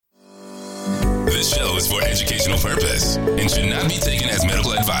This show is for educational purpose and should not be taken as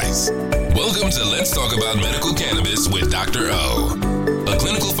medical advice. Welcome to Let's Talk About Medical Cannabis with Dr. O, a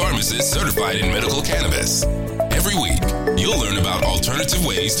clinical pharmacist certified in medical cannabis. Every week, you'll learn about alternative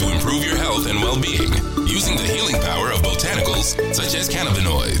ways to improve your health and well-being using the healing power of botanicals such as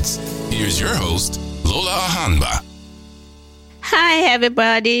cannabinoids. Here's your host, Lola Ahanba. Hi,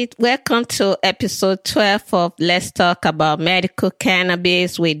 everybody. Welcome to episode 12 of Let's Talk About Medical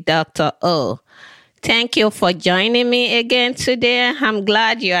Cannabis with Dr. O. Thank you for joining me again today. I'm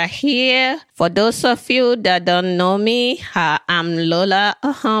glad you are here. For those of you that don't know me, I'm Lola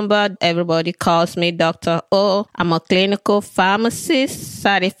Ahamba. Everybody calls me Dr. O. I'm a clinical pharmacist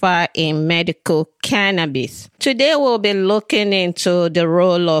certified in medical cannabis. Today we'll be looking into the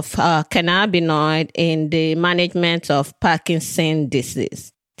role of cannabinoid in the management of Parkinson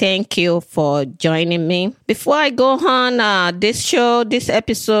disease. Thank you for joining me. Before I go on, this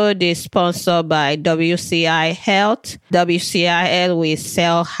episode is sponsored by WCI Health. WCI Health, we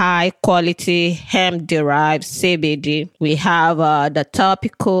sell high quality hemp-derived CBD. We have the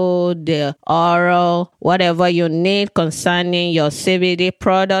topical, the oral, whatever you need concerning your CBD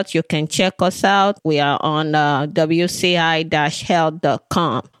product, you can check us out. We are on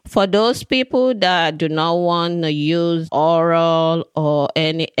WCI-health.com. For those people that do not want to use oral or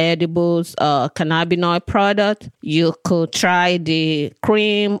any edibles cannabinoid product, you could try the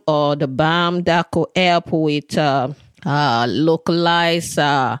cream or the balm that could help with localized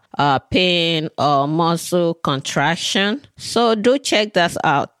pain or muscle contraction. So do check that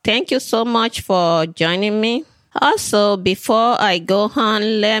out. Thank you so much for joining me. Also, before I go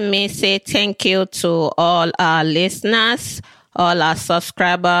on, let me say thank you to all our listeners. All our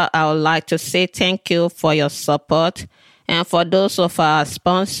subscribers, I would like to say thank you for your support. And for those of our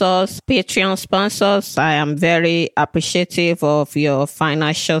sponsors, Patreon sponsors, I am very appreciative of your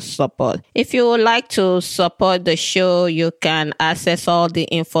financial support. If you would like to support the show, you can access all the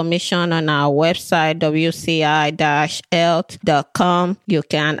information on our website, wci-health.com. You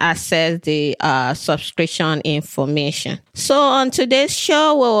can access the subscription information. So on today's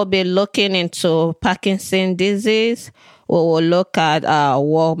show, we will be looking into Parkinson disease. We will look at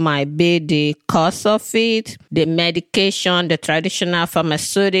what might be the cause of it, the medication, the traditional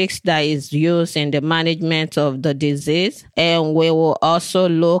pharmaceutics that is used in the management of the disease. And we will also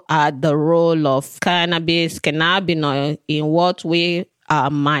look at the role of cannabinoid, in what way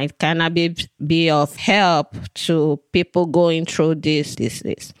might cannabis be of help to people going through this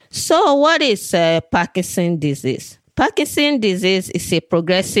disease. So what is Parkinson disease? Parkinson disease is a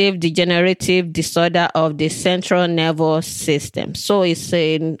progressive degenerative disorder of the central nervous system. So it's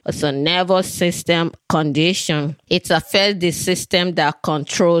a nervous system condition. It affects the system that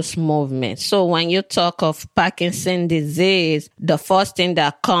controls movement. So when you talk of Parkinson disease, the first thing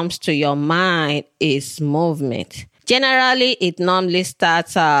that comes to your mind is movement. Generally, it normally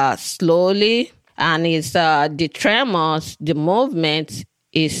starts slowly, and it's the tremors, the movement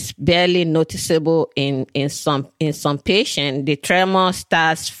is barely noticeable in some patients. The tremor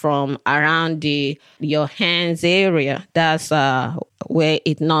starts from around your hands area. That's where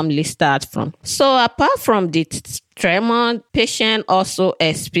it normally starts from. So apart from the tremor, patient also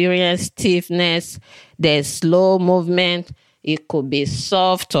experience stiffness. There's slow movement. It could be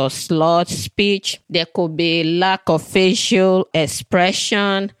soft or slurred speech. There could be lack of facial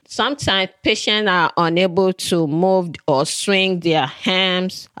expression. Sometimes patients are unable to move or swing their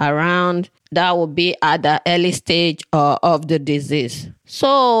hands around. That would be at the early stage of the disease.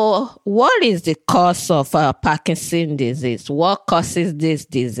 So what is the cause of Parkinson disease? What causes this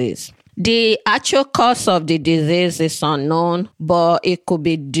disease? The actual cause of the disease is unknown, but it could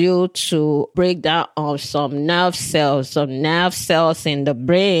be due to breakdown of some nerve cells. Some nerve cells in the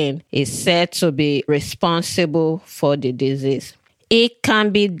brain is said to be responsible for the disease. It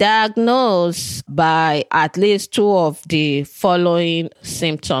can be diagnosed by at least two of the following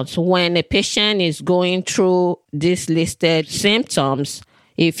symptoms. When a patient is going through these listed symptoms,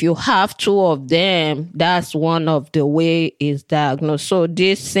 if you have two of them, that's one of the way it's diagnosed. So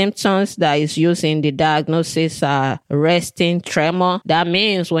these symptoms that is used in the diagnosis are resting tremor. That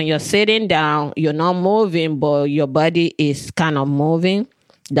means when you're sitting down, you're not moving, but your body is kind of moving.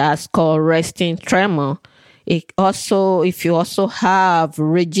 That's called resting tremor. If you also have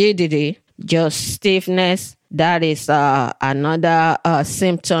rigidity, just stiffness, that is another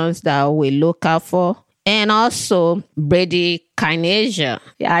symptoms that we look out for. and also bradykinesia.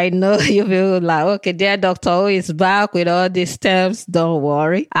 I know you feel like, okay, dear doctor, who is back with all these terms? Don't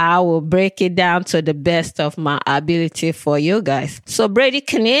worry. I will break it down to the best of my ability for you guys. So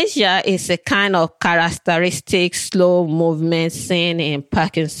bradykinesia is a kind of characteristic slow movement seen in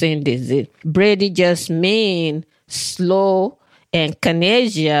Parkinson's disease. Brady just means slow, and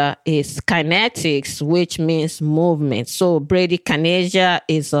kinesia is kinetics, which means movement. So bradykinesia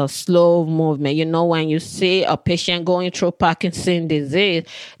is a slow movement. You know, when you see a patient going through Parkinson's disease,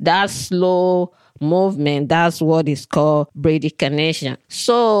 that slow movement, that's what is called bradykinesia.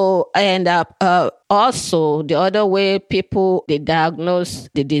 So, and also the other way they diagnose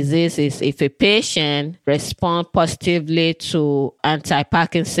the disease is if a patient responds positively to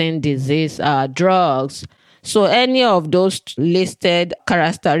anti-Parkinson's disease drugs. So any of those listed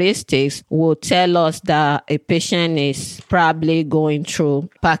characteristics will tell us that a patient is probably going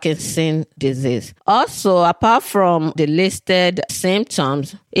through Parkinson's disease. Also, apart from the listed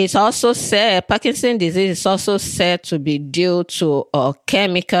symptoms, it's also said Parkinson's disease is also said to be due to a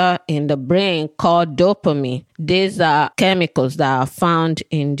chemical in the brain called dopamine. These are chemicals that are found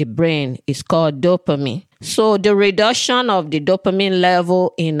in the brain. It's called dopamine. So the reduction of the dopamine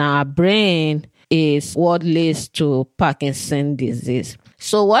level in our brain is what leads to Parkinson's disease.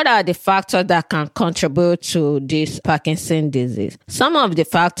 So what are the factors that can contribute to this Parkinson's disease? Some of the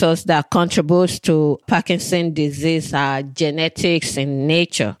factors that contribute to Parkinson's disease are genetics in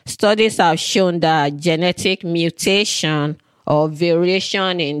nature. Studies have shown that genetic mutation or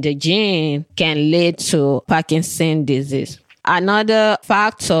variation in the gene can lead to Parkinson's disease. Another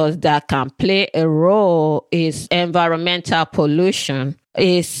factor that can play a role is environmental pollution.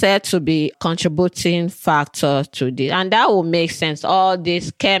 Is said to be contributing factor to this. And that will make sense. All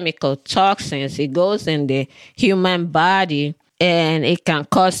these chemical toxins, it goes in the human body and it can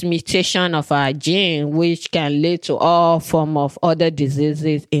cause mutation of our gene, which can lead to all form of other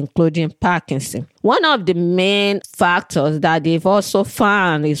diseases, including Parkinson. One of the main factors that they've also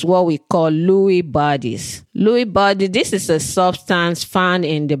found is what we call Lewy bodies. Lewy body, this is a substance found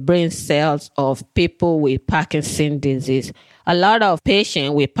in the brain cells of people with Parkinson's disease. A lot of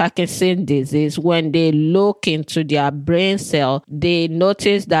patients with Parkinson's disease, when they look into their brain cell, they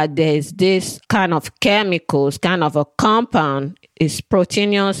notice that there's this kind of chemicals, kind of a compound, is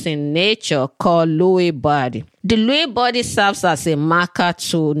proteinous in nature called Lewy body. The Lewy body serves as a marker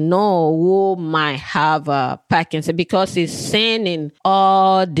to know who might have Parkinson because it's seen in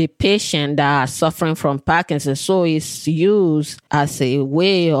all the patients that are suffering from Parkinson. So it's used as a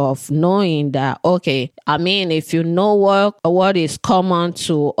way of knowing that, okay, I mean, if you know what is common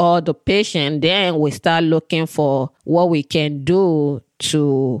to all the patients, then we start looking for what we can do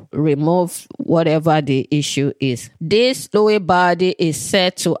to remove whatever the issue is. This Lewy body is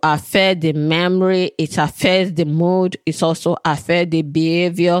said to affect the memory, it affects the mood, it also affects the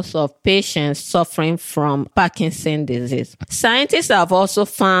behaviors of patients suffering from Parkinson's disease. Scientists have also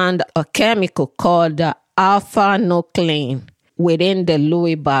found a chemical called alpha-nuclein within the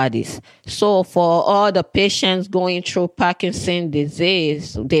Lewy bodies. So for all the patients going through Parkinson's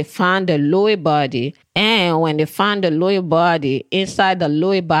disease, they found the Lewy body. And when they find the Lewy body, inside the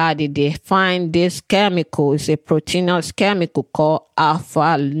Lewy body, they find this chemical. It's a proteinous chemical called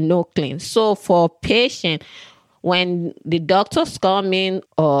alpha-nuclein. So for patients, when the doctors come in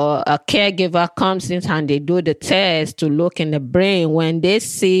or a caregiver comes in and they do the test to look in the brain, when they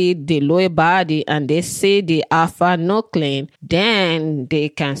see the Lewy body and they see the alpha-nuclein, then they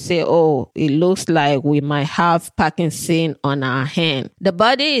can say, oh, it looks like we might have Parkinson on our hand. The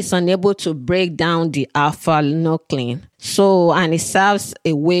body is unable to break down the alpha-nuclein. So, and it serves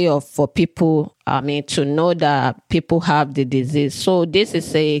a way for people, to know that people have the disease. So this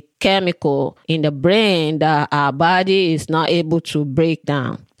is a chemical in the brain that our body is not able to break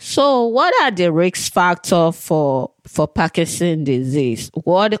down. So what are the risk factors for Parkinson's disease?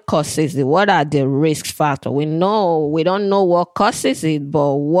 What causes it? What are the risk factors? We don't know what causes it,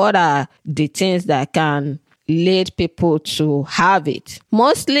 but what are the things that can lead people to have it?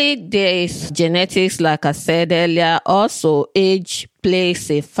 Mostly there is genetics, like I said earlier. Also, age plays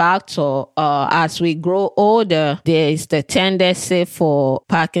a factor. As we grow older, there is the tendency for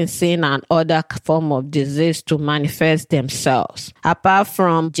Parkinson and other form of disease to manifest themselves. Apart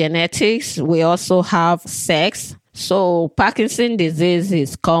from genetics, we also have sex. So Parkinson's disease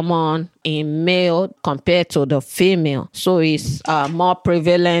is common in male compared to the female. So it's more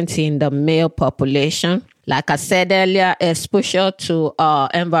prevalent in the male population. Like I said earlier, exposure to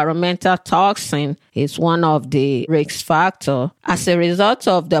environmental toxin is one of the risk factors. As a result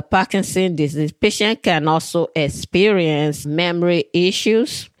of the Parkinson's disease, patient can also experience memory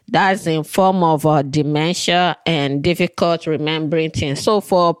issues. That's in form of dementia and difficult remembering things. So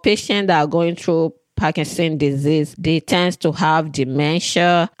for patients that are going through Parkinson's disease, they tend to have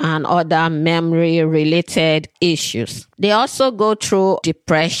dementia and other memory-related issues. They also go through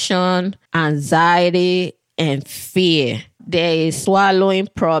depression, anxiety, and fear. There is swallowing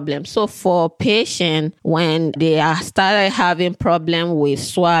problem. So for patients, when they are started having problem with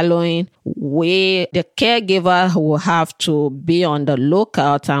swallowing, the caregiver will have to be on the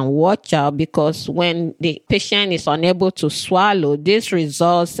lookout and watch out, because when the patient is unable to swallow, this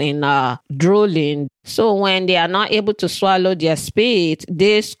results in drooling. So when they are not able to swallow their spit,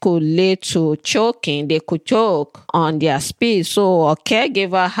 this could lead to choking. They could choke on their spit. So a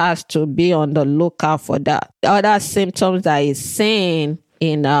caregiver has to be on the lookout for that. The other symptoms that is seen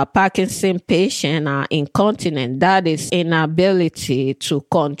in a Parkinson patient are incontinence. That is inability to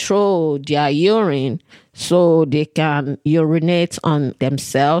control their urine so they can urinate on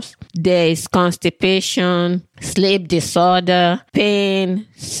themselves. There is constipation, sleep disorder, pain,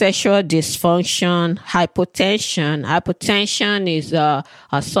 sexual dysfunction, hypotension. Hypotension is a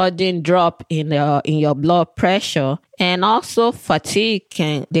sudden drop in your blood pressure, and also fatigue.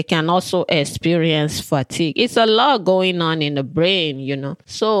 They can also experience fatigue. It's a lot going on in the brain,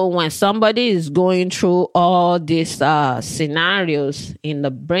 So when somebody is going through all these scenarios in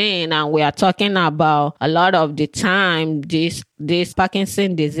the brain, and we are talking about a lot of the time, this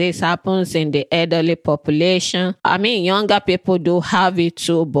Parkinson disease happens in the elderly population. I mean, younger people do have it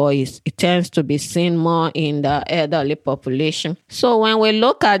too, but it tends to be seen more in the elderly population. So when we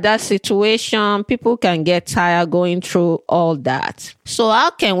look at that situation, people can get tired going through all that. So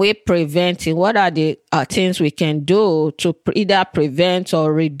how can we prevent it? What are the things we can do to either prevent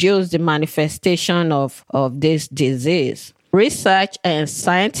or reduce the manifestation of this disease? Research and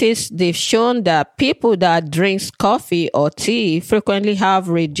scientists, they've shown that people that drink coffee or tea frequently have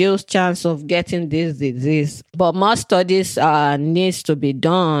reduced chance of getting this disease. But more studies needs to be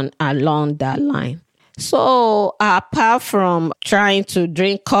done along that line. So apart from trying to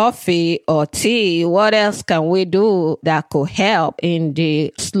drink coffee or tea, what else can we do that could help in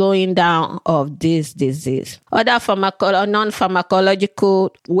the slowing down of this disease? Other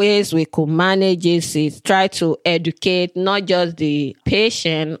non-pharmacological ways we could manage this is try to educate not just the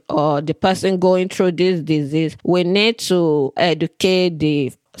patient or the person going through this disease. We need to educate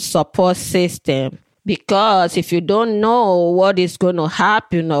the support system. Because if you don't know what is going to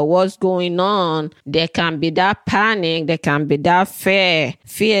happen or what's going on, there can be that panic, there can be that fear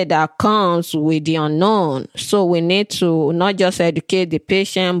that comes with the unknown. So we need to not just educate the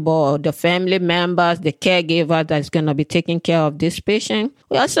patient, but the family members, the caregiver that's going to be taking care of this patient.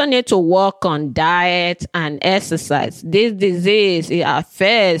 We also need to work on diet and exercise. This disease, it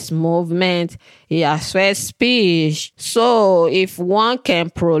affects movement, it affects speech. So if one can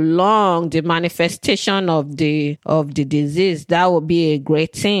prolong the manifestation of the disease, that would be a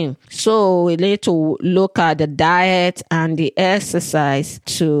great thing. So we need to look at the diet and the exercise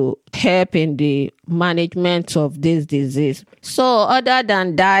to help in the management of this disease. So other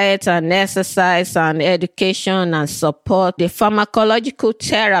than diet and exercise and education and support, the pharmacological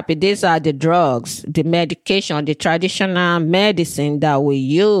therapy, these are the drugs, the medication, the traditional medicine that we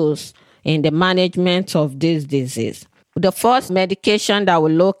use in the management of this disease. The first medication that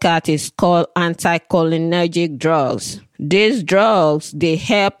we look at is called anticholinergic drugs. These drugs, they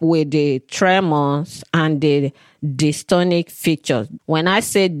help with the tremors and the dystonic features. When I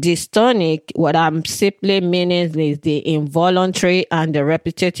say dystonic, what I'm simply meaning is the involuntary and the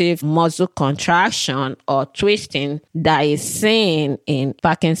repetitive muscle contraction or twisting that is seen in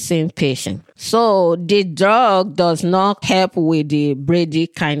Parkinson's patients. So the drug does not help with the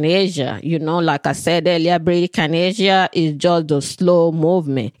bradykinesia. Like I said earlier, bradykinesia is just the slow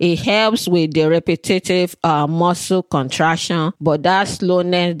movement. It helps with the repetitive muscle contraction, but that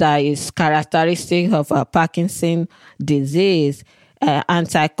slowness that is characteristic of Parkinson's disease,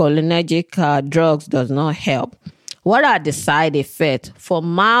 anticholinergic drugs does not help. What are the side effects? For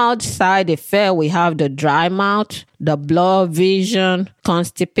mild side effects, we have the dry mouth, the blurred vision,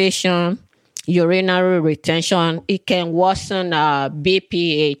 constipation, urinary retention. It can worsen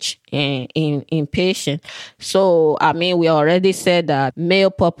BPH in patients. So, we already said that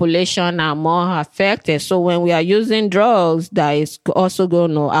male population are more affected. So when we are using drugs, that is also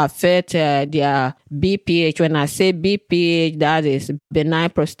going to affect their BPH. When I say BPH, that is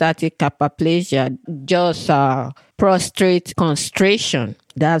benign prostatic hyperplasia, just prostate constriction.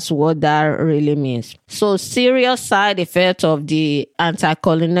 That's what that really means. So serious side effects of the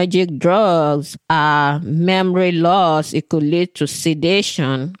anticholinergic drugs are memory loss. It could lead to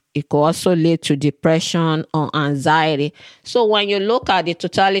sedation it could also lead to depression or anxiety. So when you look at the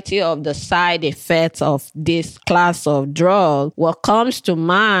totality of the side effects of this class of drug, what comes to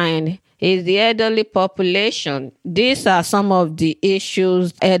mind is the elderly population. These are some of the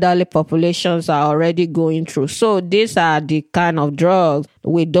issues elderly populations are already going through. So these are the kind of drugs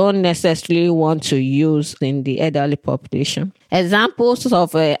we don't necessarily want to use in the elderly population. Examples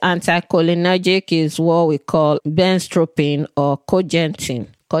of anticholinergic is what we call benztropine or cogentin.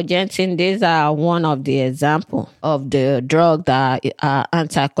 Cogentin, these are one of the examples of the drug that are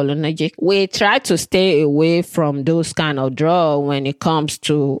anticholinergic. We try to stay away from those kind of drugs when it comes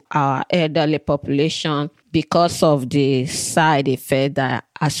to our elderly population because of the side effect that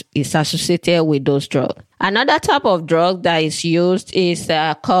is associated with those drugs. Another type of drug that is used is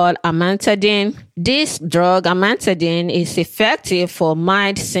called amantadine. This drug, amantadine, is effective for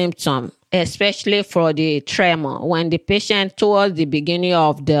mild symptoms, especially for the tremor. When the patient towards the beginning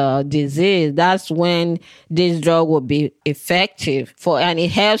of the disease, that's when this drug will be effective and it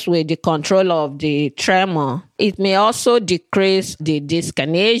helps with the control of the tremor. It may also decrease the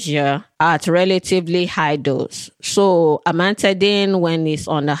dyskinesia at relatively high dose. So amantadine, when it's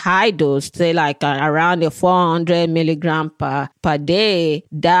on a high dose, say like around the 400 milligram per day,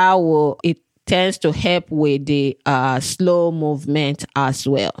 it tends to help with the slow movement as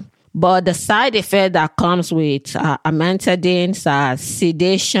well. But the side effect that comes with amantadines are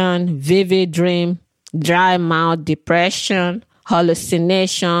sedation, vivid dream, dry mouth, depression,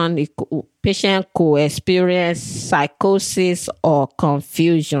 hallucination. Patient could experience psychosis or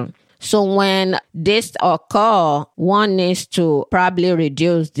confusion. So when this occurs, one needs to probably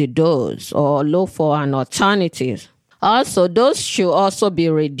reduce the dose or look for an alternative. Also, dose should also be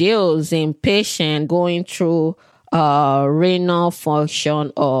reduced in patients going through renal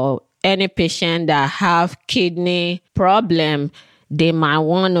function or any patient that have kidney problem. They might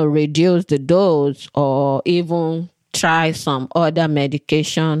want to reduce the dose or even try some other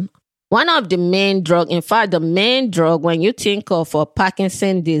medication. One of the main drug, in fact, the main drug, when you think of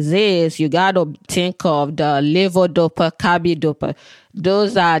Parkinson disease, you got to think of the levodopa, carbidopa.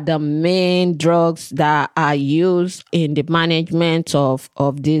 Those are the main drugs that are used in the management of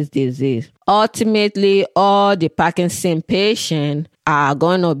this disease. Ultimately, all the Parkinson patients are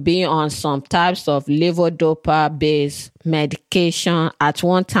going to be on some types of levodopa-based medication at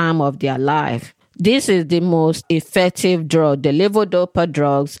one time of their life. This is the most effective drug. The levodopa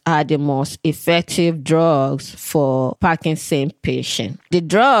drugs are the most effective drugs for Parkinson patients. The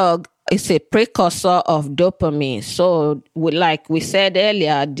drug is a precursor of dopamine. So, like we said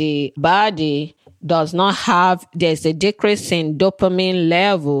earlier, the body does not have, there's a decrease in dopamine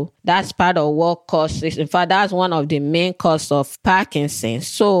level. That's part of what causes, in fact, that's one of the main causes of Parkinson.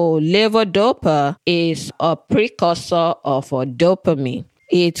 So, levodopa is a precursor of dopamine.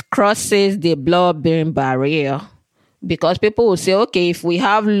 It crosses the blood-brain barrier because people will say, okay, if we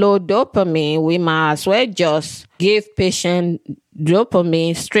have low dopamine, we might as well just give patient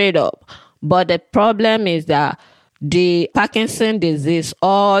dopamine straight up. But the problem is that the Parkinson disease,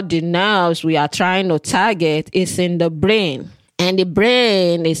 all the nerves we are trying to target is in the brain. And the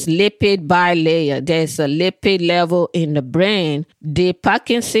brain is lipid bilayer. There's a lipid level in the brain. The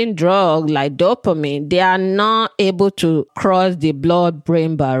Parkinson drug, like dopamine, they are not able to cross the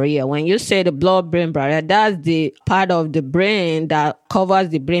blood-brain barrier. When you say the blood-brain barrier, that's the part of the brain that covers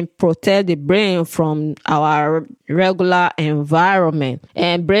the brain, protects the brain from our regular environment.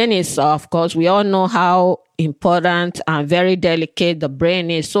 And brain is, of course, we all know how important and very delicate the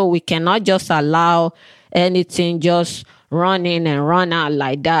brain is. So we cannot just allow anything just run in and run out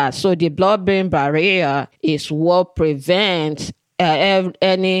like that. So the blood-brain barrier is what prevents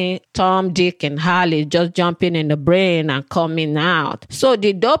any Tom, Dick, and Harry just jumping in the brain and coming out. So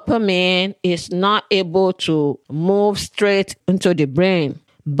the dopamine is not able to move straight into the brain.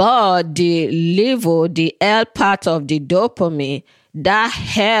 But the liver, the L part of the dopamine, that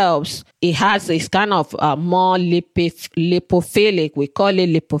helps. It has this kind of more lipophilic. We call it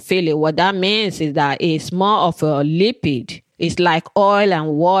lipophilic. What that means is that it's more of a lipid. It's like oil and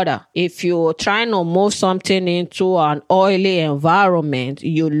water. If you're trying to move something into an oily environment,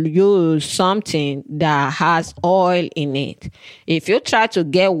 you'll use something that has oil in it. If you try to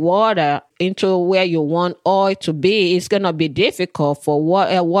get water into where you want oil to be, it's going to be difficult for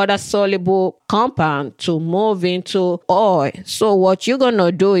a water-soluble compound to move into oil. So what you're going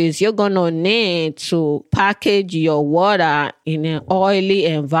to do is you're going to need to package your water in an oily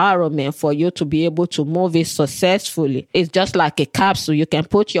environment for you to be able to move it successfully. It's just like a capsule. You can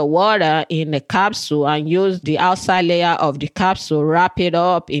put your water in a capsule and use the outside layer of the capsule, wrap it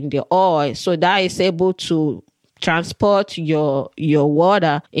up in the oil, so that is able to transport your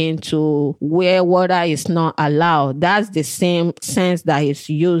water into where water is not allowed. That's the same sense that is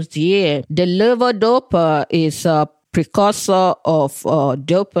used here. The levodopa is a precursor of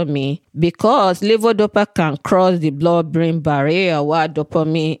dopamine, because levodopa can cross the blood-brain barrier while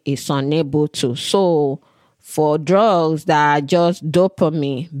dopamine is unable to. So for drugs that are just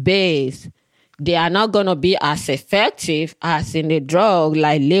dopamine based, they are not going to be as effective as in a drug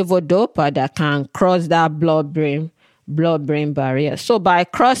like levodopa that can cross that blood-brain barrier. So by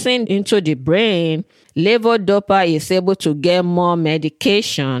crossing into the brain, levodopa is able to get more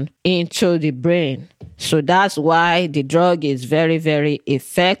medication into the brain. So that's why the drug is very, very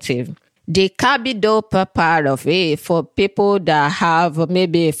effective. The carbidopa part of it, for people that have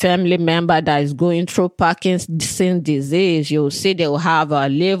maybe a family member that is going through Parkinson's disease, you'll see they will have a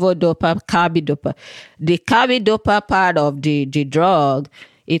levodopa, carbidopa. The carbidopa part of the drug,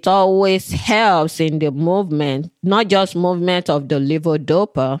 it always helps in the movement, not just movement of the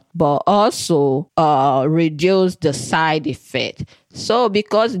levodopa, but also reduce the side effect. So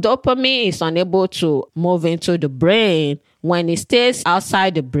because dopamine is unable to move into the brain, when it stays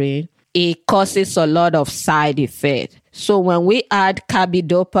outside the brain, it causes a lot of side effects. So when we add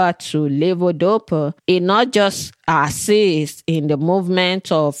carbidopa to levodopa, it not just assists in the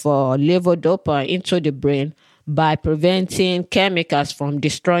movement of levodopa into the brain by preventing chemicals from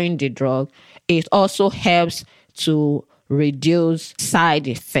destroying the drug, it also helps to reduce side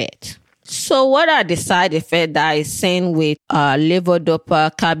effects. So what are the side effects that is seen with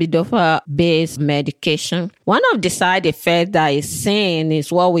levodopa, carbidopa-based medication? One of the side effects that is seen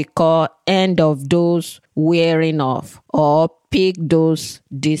is what we call end-of-dose wearing off, or peak dose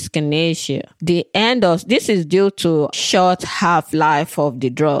dyskinesia. This is due to short half-life of the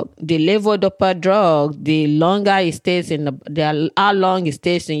drug. The levodopa drug, the longer it stays how long it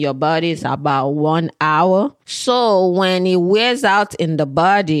stays in your body is about 1 hour. So when it wears out in the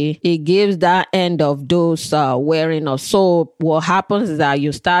body, it gives that end of dose wearing off. So what happens is that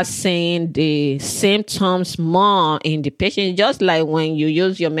you start seeing the symptoms more in the patient. Just like when you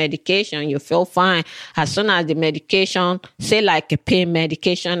use your medication, you feel fine. As soon as the medication, say like a pain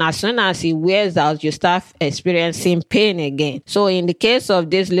medication, as soon as it wears out, you start experiencing pain again. So in the case of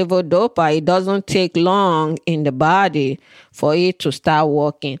this levodopa, it doesn't take long in the body for it to start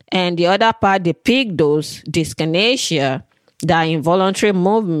working. And the other part, the peak dose dyskinesia, that involuntary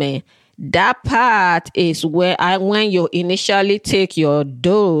movement, that part is where when you initially take your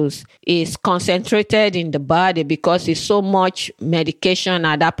dose, is concentrated in the body because it's so much medication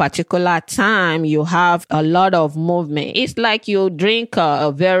at that particular time. You have a lot of movement. It's like you drink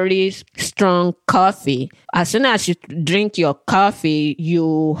a very strong coffee. As soon as you drink your coffee,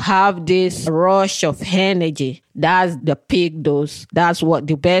 you have this rush of energy. That's the peak dose. That's what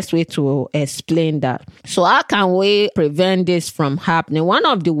the best way to explain that. So how can we prevent this from happening? One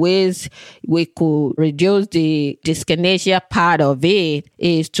of the ways we could reduce the dyskinesia part of it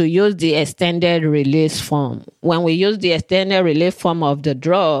is to use the extended release form. When we use the extended release form of the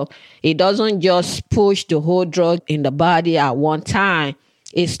drug, it doesn't just push the whole drug in the body at one time.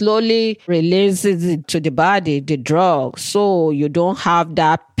 It slowly releases it to the body, the drug, so you don't have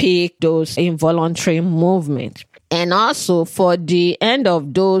that peak dose involuntary movement. And also for the end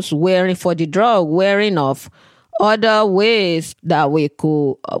of dose for the drug wearing off, other ways that we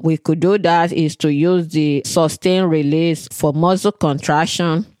could do that is to use the sustained release for muscle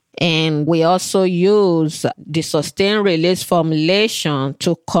contraction. And we also use the sustained release formulation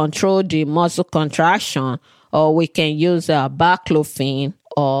to control the muscle contraction, or we can use baclofen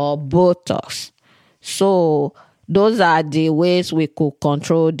or Botox. So those are the ways we could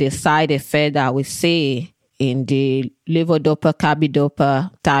control the side effect that we see in the levodopa,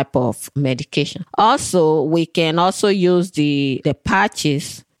 carbidopa type of medication. Also, we can also use the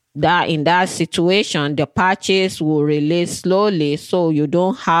patches. That in that situation, the patches will release slowly, so you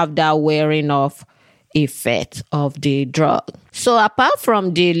don't have that wearing off effect of the drug. So apart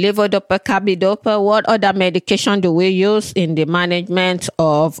from the levodopa, carbidopa, what other medication do we use in the management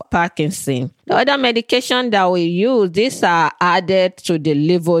of Parkinson? The other medication that we use, these are added to the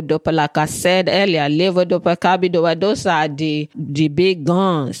levodopa. Like I said earlier, levodopa, carbidopa, those are the big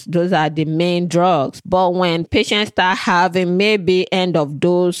guns. Those are the main drugs. But when patients start having maybe end of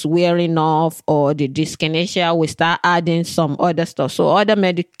dose wearing off or the dyskinesia, we start adding some other stuff. So other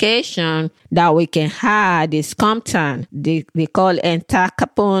medication that we can add is Comptan. They call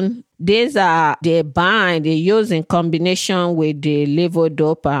entacapone. These are they use in combination with the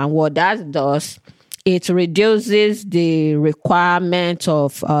levodopa, and what that does, it reduces the requirement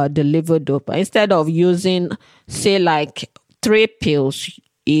of the levodopa. Instead of using, say, like 3 pills,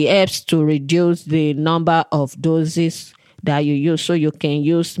 it helps to reduce the number of doses that you use, so you can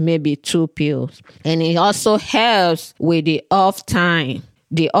use maybe 2 pills. And it also helps with the off time.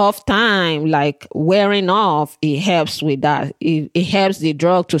 The off time, like wearing off, it helps with that. It helps the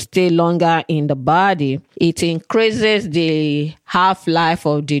drug to stay longer in the body. It increases the half-life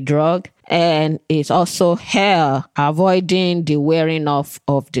of the drug, and it also helps avoiding the wearing off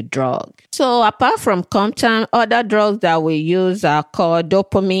of the drug. So apart from Comtan, other drugs that we use are called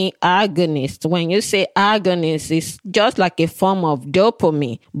dopamine agonists. When you say agonist, it's just like a form of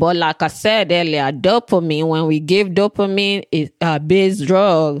dopamine. But like I said earlier, dopamine, when we give dopamine, is a base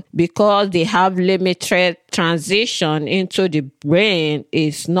drug, because they have limited transition into the brain,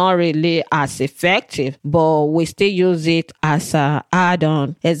 is not really as effective, but we still use it as an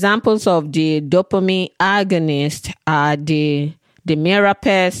add-on. Examples of the dopamine agonist are the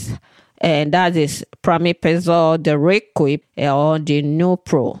Mirapes, and that is pramiprazole, the Requip, or the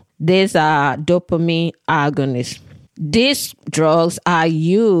Nupro. These are dopamine agonists. These drugs are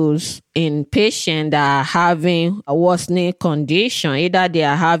used in patients that are having a worsening condition. Either they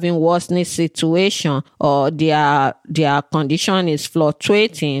are having worsening situation, or their condition is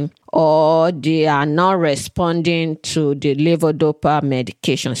fluctuating, or they are not responding to the levodopa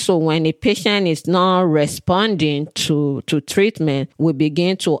medication. So when a patient is not responding to treatment, we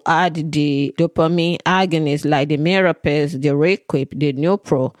begin to add the dopamine agonists like the Mirapes, the Requip, the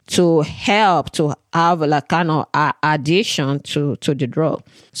Nupro, to help to have like kind of addition to the drug.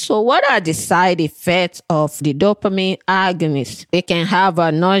 So what are the side effects of the dopamine agonist? We can have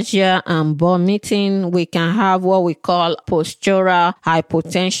a nausea and vomiting. We can have what we call postural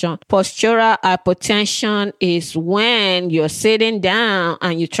hypotension. Postural hypotension is when you're sitting down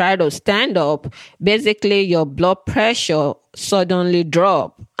and you try to stand up. Basically, your blood pressure suddenly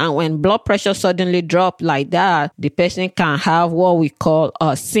drop. And when blood pressure suddenly drop like that, the person can have what we call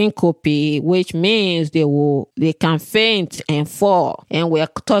a syncope, which means they can faint and fall. And we're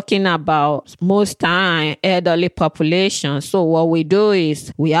talking about most time elderly population. So what we do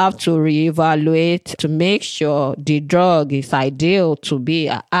is we have to reevaluate to make sure the drug is ideal to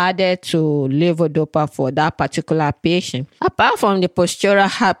be added to levodopa for that particular patient. Apart from the postural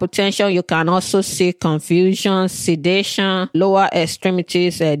hypotension, you can also see confusion, sedation, lower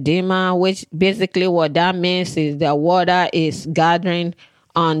extremities edema, which basically what that means is the water is gathering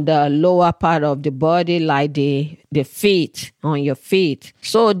on the lower part of the body, like the feet, on your feet.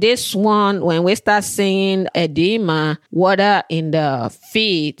 So this one, when we start seeing edema, water in the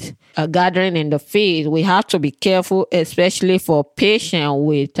feet, gathering in the feet, we have to be careful, especially for patients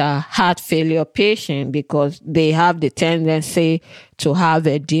with heart failure patient, because they have the tendency to have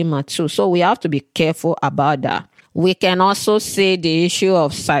edema too. So we have to be careful about that. We can also see the issue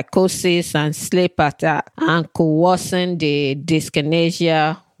of psychosis and sleep attack, and could worsen the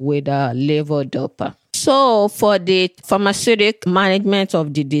dyskinesia with levodopa. So for the pharmaceutical management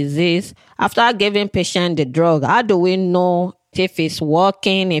of the disease, after giving patient the drug, how do we know if it's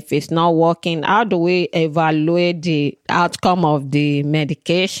working, if it's not working? How do we evaluate the outcome of the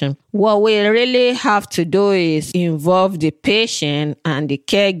medication? What we really have to do is involve the patient and the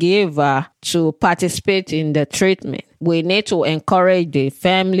caregiver to participate in the treatment. We need to encourage the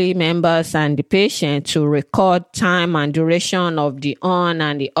family members and the patient to record time and duration of the on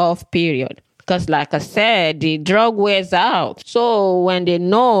and the off period. Because like I said, the drug wears out. So when they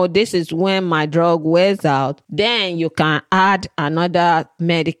know this is when my drug wears out, then you can add another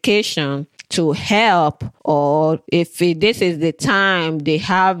medication to help. Or if this is the time they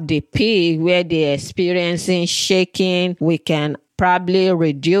have the peak where they're experiencing shaking, we can probably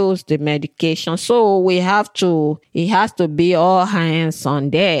reduce the medication. So it has to be all hands on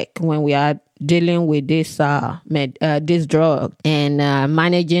deck when we are dealing with this drug and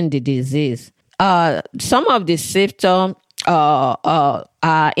managing the disease. Some of the symptoms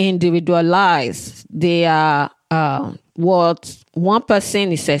are individualized. They are what one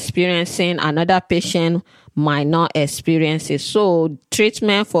person is experiencing, another patient might not experience it. So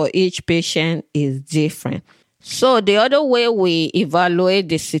treatment for each patient is different. So the other way we evaluate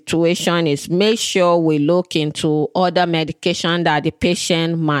the situation is make sure we look into other medication that the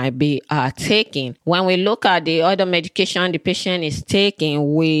patient might be taking. When we look at the other medication the patient is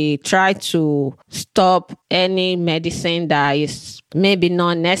taking, we try to stop any medicine that is maybe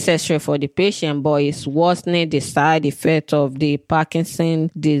not necessary for the patient, but is worsening the side effect of the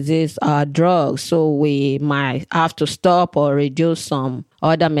Parkinson disease drug. So we might have to stop or reduce some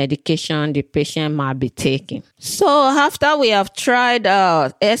other medication the patient might be taking. So after we have tried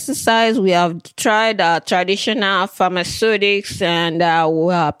exercise, we have tried traditional pharmaceutics, and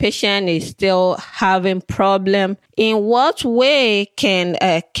our patient is still having problem. In what way can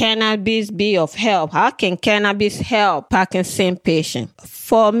cannabis be of help? How can cannabis help Parkinson patient?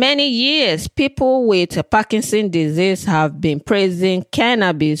 For many years, people with Parkinson disease have been praising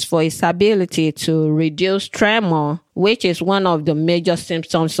cannabis for its ability to reduce tremor, which is one of the major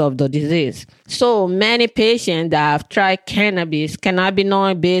symptoms of the disease. So many patients that have tried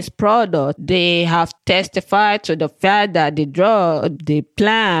cannabinoid-based products, they have testified to the fact that the drug, the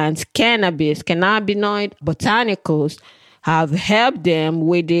plants, cannabinoid botanicals have helped them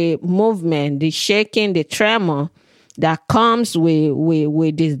with the movement, the shaking, the tremor that comes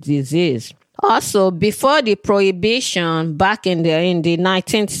with this disease. Also, before the prohibition back in the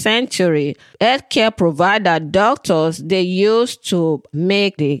 19th century, healthcare provider doctors, they used to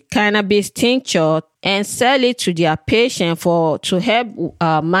make the cannabis tincture and sell it to their patient to help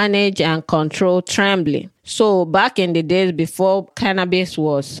manage and control trembling. So back in the days before cannabis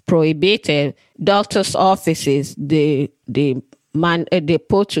was prohibited, doctors' offices, they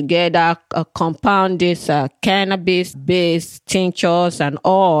put together compound this cannabis-based tinctures and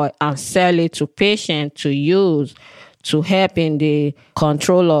oil and sell it to patients to use to help in the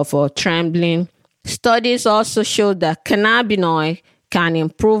control of trembling. Studies also show that cannabinoid can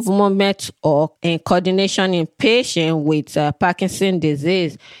improve movement and coordination in patients with Parkinson's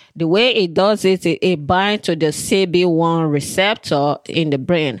disease. The way it does it binds to the CB1 receptor in the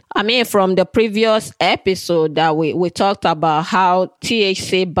brain. I mean, from the previous episode that we talked about how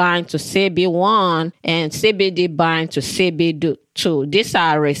THC binds to CB1 and CBD binds to CB2. These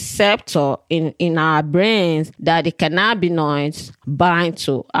are receptors in our brains that the cannabinoids bind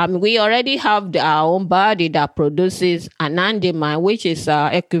to. We already have our own body that produces anandamide, which is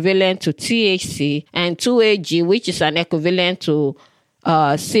equivalent to THC, and 2-AG, which is an equivalent to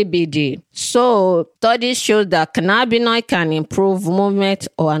CBD. So studies show that cannabinoid can improve movement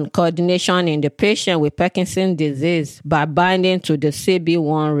and coordination in the patient with Parkinson's disease by binding to the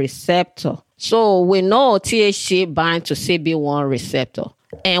CB1 receptor. So we know THC binds to CB1 receptor.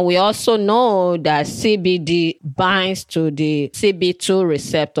 And we also know that CBD binds to the CB2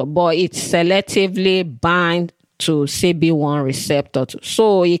 receptor, but it selectively binds to CB1 receptor.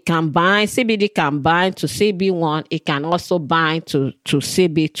 So CBD can bind to CB1. It can also bind to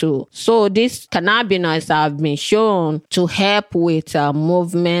CB2. So these cannabinoids have been shown to help with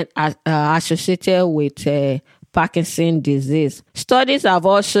movement associated with Parkinson's disease. Studies have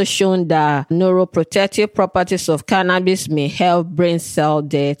also shown that neuroprotective properties of cannabis may help brain cell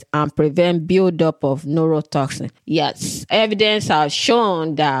death and prevent buildup of neurotoxin. Yes, evidence has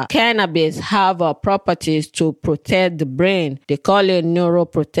shown that cannabis have properties to protect the brain. They call it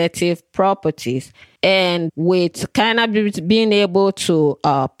neuroprotective properties. And with cannabis being able to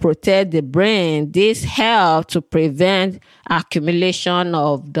protect the brain, this helps to prevent accumulation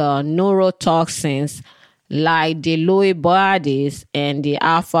of the neurotoxins like the Lewy bodies and the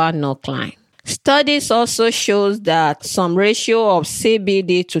alpha nuclei. Studies also shows that some ratio of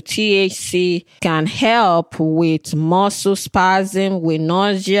CBD to THC can help with muscle spasm, with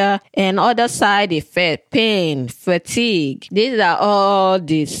nausea, and other side effects, pain, fatigue. These are all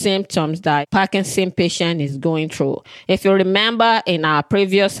the symptoms that Parkinson patient is going through. If you remember in our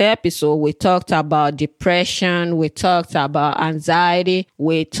previous episode, we talked about depression, we talked about anxiety,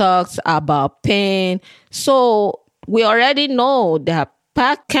 we talked about pain. So we already know that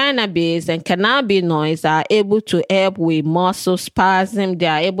cannabis and cannabinoids are able to help with muscle spasm. They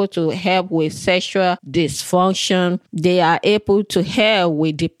are able to help with sexual dysfunction. They are able to help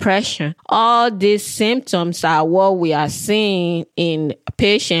with depression. All these symptoms are what we are seeing in a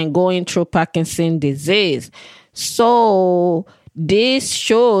patient going through Parkinson's disease. So this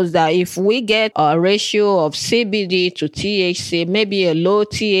shows that if we get a ratio of CBD to THC, maybe a low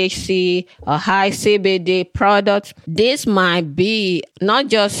THC, a high CBD product, this might be not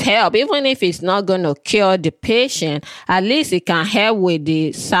just help, even if it's not going to cure the patient, at least it can help with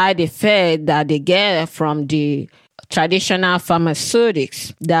the side effect that they get from the traditional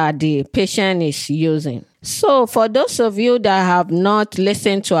pharmaceutics that the patient is using. So for those of you that have not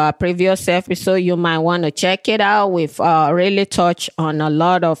listened to our previous episode, you might want to check it out. We've really touched on a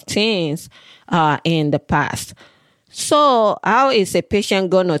lot of things in the past. So how is a patient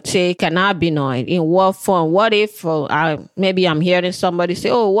going to take cannabinoid? In what form? What if maybe I'm hearing somebody say,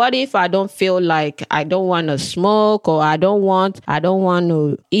 oh, what if I don't feel like I don't want to smoke, or I don't want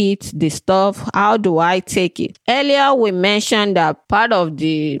to eat the stuff? How do I take it? Earlier, we mentioned that part of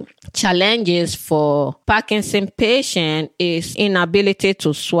the challenges for Parkinson patient is inability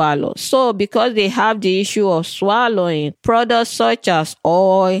to swallow. So because they have the issue of swallowing, products such as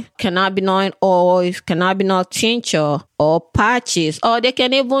oil, cannabinoid oils, cannabinoid tincture, or patches, or they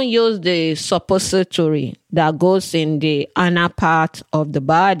can even use the suppository that goes in the inner part of the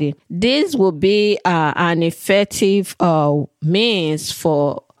body. This will be an effective means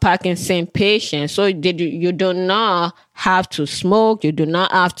for Parkinson patients. So you do not have to smoke. You do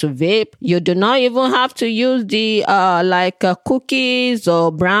not have to vape. You do not even have to use the cookies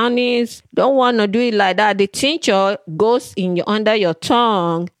or brownies. Don't want to do it like that. The tincture goes under your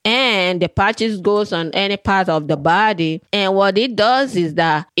tongue, and the patches goes on any part of the body. And what it does is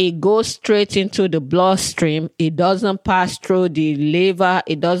that it goes straight into the bloodstream. It doesn't pass through the liver.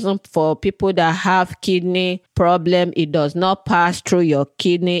 It doesn't, for people that have kidney problem, it does not pass through your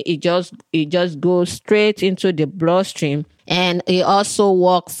kidney. It just goes straight into the bloodstream. And it also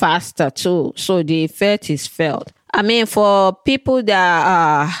works faster too. So the effect is felt. I mean, for people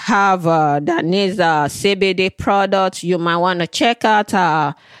that that needs CBD products, you might want to check out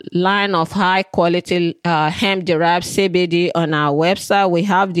our line of high quality hemp-derived CBD on our website. We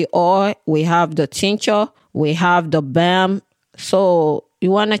have the oil, we have the tincture, we have the balm. So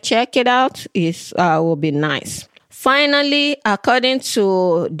you want to check it out? It will be nice. Finally, according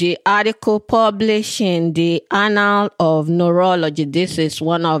to the article published in the Annal of Neurology, this is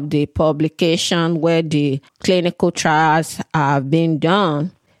one of the publications where the clinical trials have been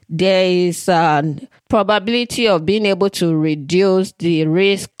done. There is a probability of being able to reduce the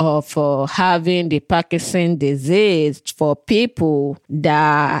risk of having the Parkinson disease for people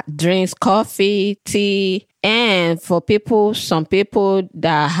that drink coffee, tea, and for some people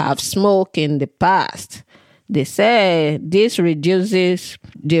that have smoked in the past. They say this reduces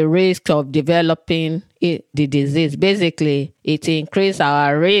the risk of developing the disease. Basically, it increases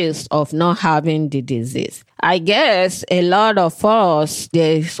our risk of not having the disease. I guess a lot of us,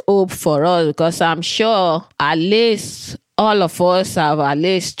 there's hope for us, because I'm sure at least all of us have at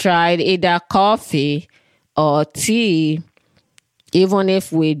least tried either coffee or tea, even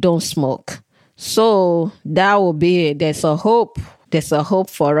if we don't smoke. So that will be, there's a hope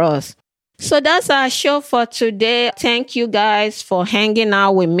for us. So that's our show for today. Thank you guys for hanging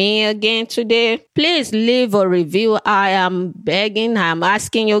out with me again today. Please leave a review. I'm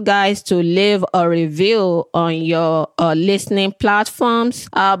asking you guys to leave a review on your listening platforms.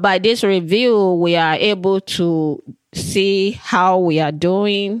 By this review, we are able to see how we are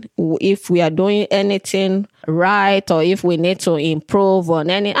doing, if we are doing anything right, or if we need to improve on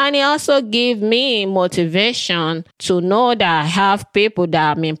any. And it also gives me motivation to know that I have people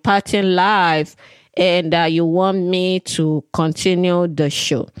that I'm impacting live and that you want me to continue the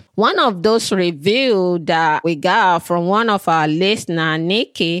show. One of those reviews that we got from one of our listeners,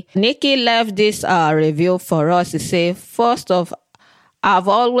 Nikki left this review for us to say, first off, I've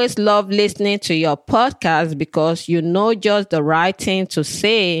always loved listening to your podcast because you know just the right thing to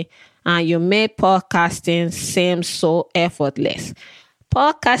say and you make podcasting seem so effortless.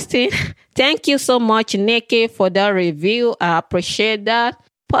 Podcasting, thank you so much, Nikki, for the review. I appreciate that.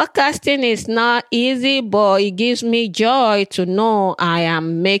 Podcasting is not easy, but it gives me joy to know I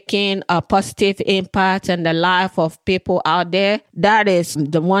am making a positive impact in the life of people out there. That is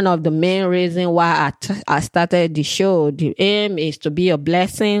one of the main reasons why I started the show. The aim is to be a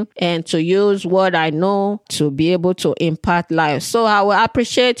blessing and to use what I know to be able to impact lives. So I will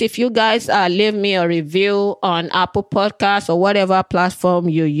appreciate if you guys leave me a review on Apple Podcasts or whatever platform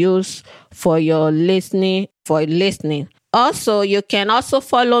you use for your listening. Also, you can also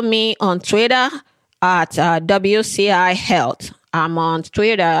follow me on Twitter at WCI Health. I'm on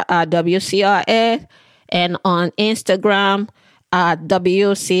Twitter at WCI and on Instagram at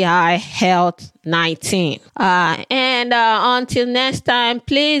WCI Health 19. Until next time,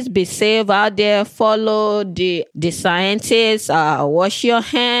 please be safe out there. Follow the scientists. Wash your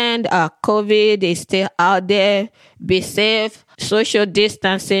hand. COVID is still out there. Be safe. Social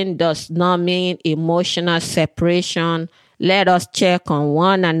distancing does not mean emotional separation. Let us check on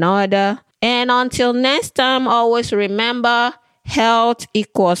one another. And until next time, always remember, health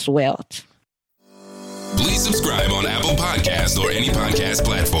equals wealth. Please subscribe on Apple Podcasts or any podcast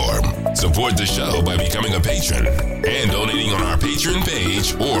platform. Support the show by becoming a patron and donating on our Patreon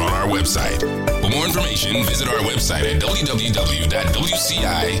page or on our website. For more information, visit our website at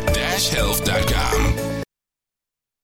www.wci-health.com.